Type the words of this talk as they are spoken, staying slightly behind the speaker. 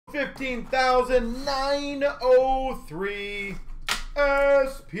15,903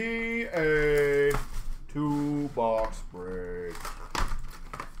 SPA 2-box break.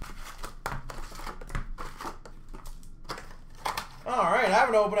 All right, I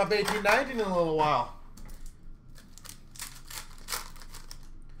haven't opened up 1819 in a little while.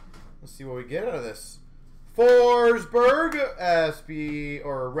 Let's see what we get out of this. Forsberg, SB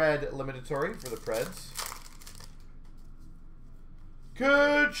or red limited, sorry, for the Preds.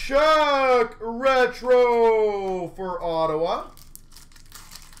 Kachuk retro for Ottawa.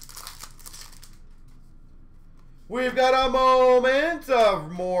 We've got a moment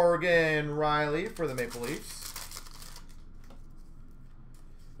of Morgan Riley for the Maple Leafs.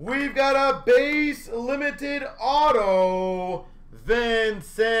 We've got a base limited auto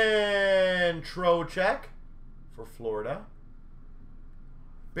Vincent Trocheck for Florida.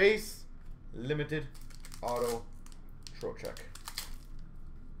 Base limited auto Trocheck.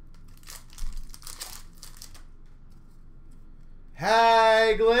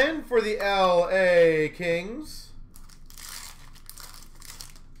 Hagelin for the LA Kings.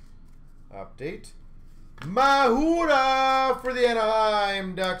 Update. Mahura for the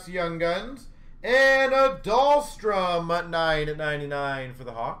Anaheim Ducks Young Guns. And a Dahlstrom at 9/99 for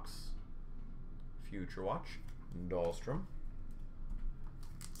the Hawks. Future Watch. Dahlstrom.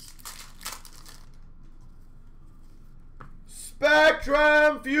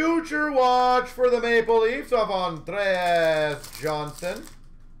 Spectrum Future Watch for the Maple Leafs of Andreas Johnson.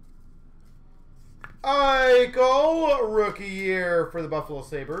 Eichel Rookie Year for the Buffalo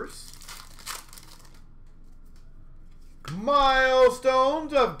Sabres.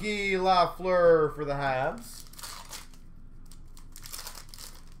 Milestones of Guy Lafleur for the Habs.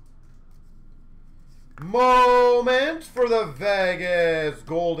 Moment for the Vegas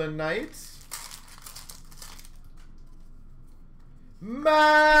Golden Knights.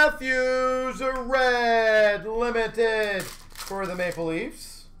 Matthews red limited for the Maple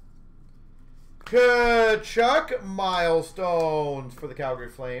Leafs. Kachuk milestones for the Calgary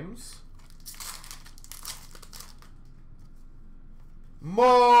Flames.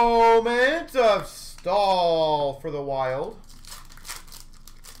 Moment of Stahl for the Wild.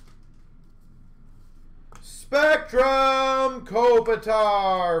 Spectrum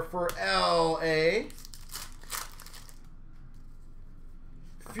Kopitar for LA.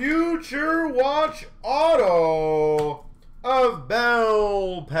 Future Watch auto of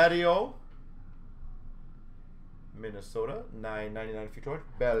Bell Patio. Minnesota, $9.99 Future Watch.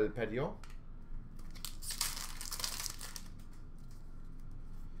 Bell Patio.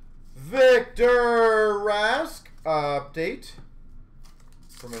 Victor Rask update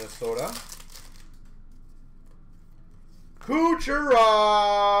for Minnesota.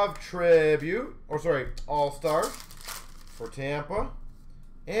 Kucherov tribute, or sorry, All-Star for Tampa.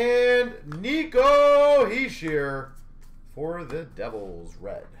 And Nico Hischier for the Devils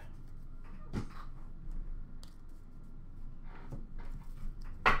red.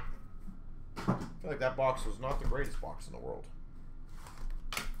 I feel like that box was not the greatest box in the world.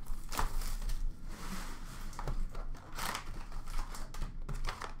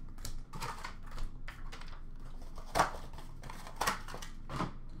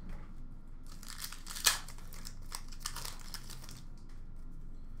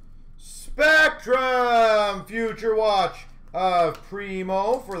 Spectrum Future Watch of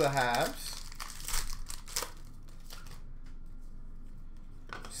Primo for the Habs.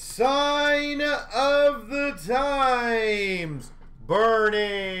 Sign of the Times,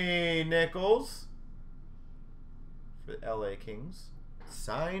 Bernie Nichols for the LA Kings.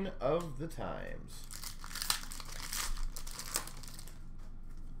 Sign of the Times.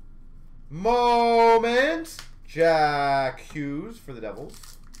 Moment, Jack Hughes for the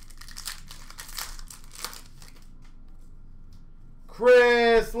Devils.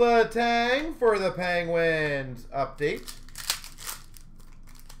 Chris Letang for the Penguins update.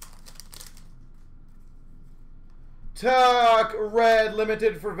 Tuck red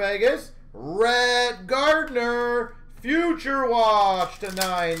limited for Vegas. Rhett Gardner Future Watch to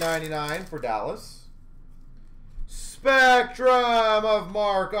 $9.99 for Dallas. Spectrum of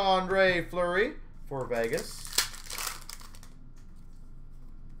Marc-Andre Fleury for Vegas.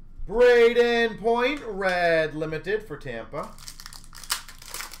 Braden Point red limited for Tampa.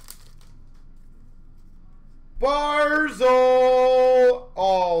 Barzal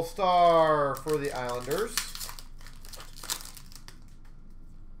All-Star for the Islanders.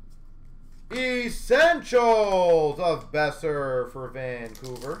 Essentials of Besser for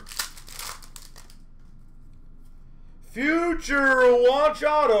Vancouver. Future Watch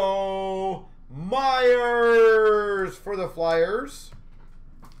Auto Myers for the Flyers.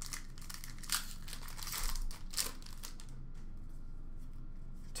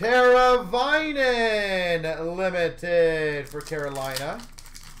 Teravainen limited for Carolina.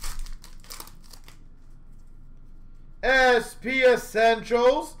 SP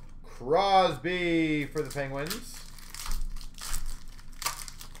Essentials, Crosby for the Penguins.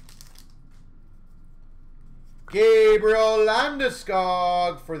 Gabriel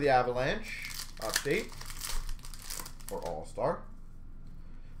Landeskog for the Avalanche. Update. Or All-Star.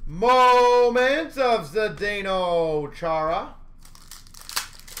 Moment of Zdeno Chara.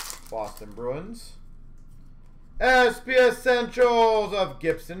 Boston Bruins. SP Essentials of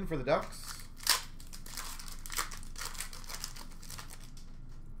Gibson for the Ducks.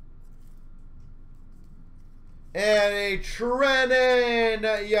 And a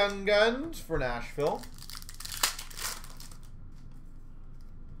Trennan Young Guns for Nashville.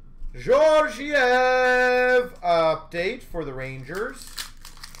 Georgiev update for the Rangers.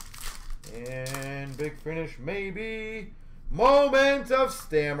 And big finish maybe. Moment of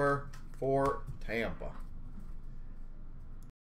Stammer for Tampa.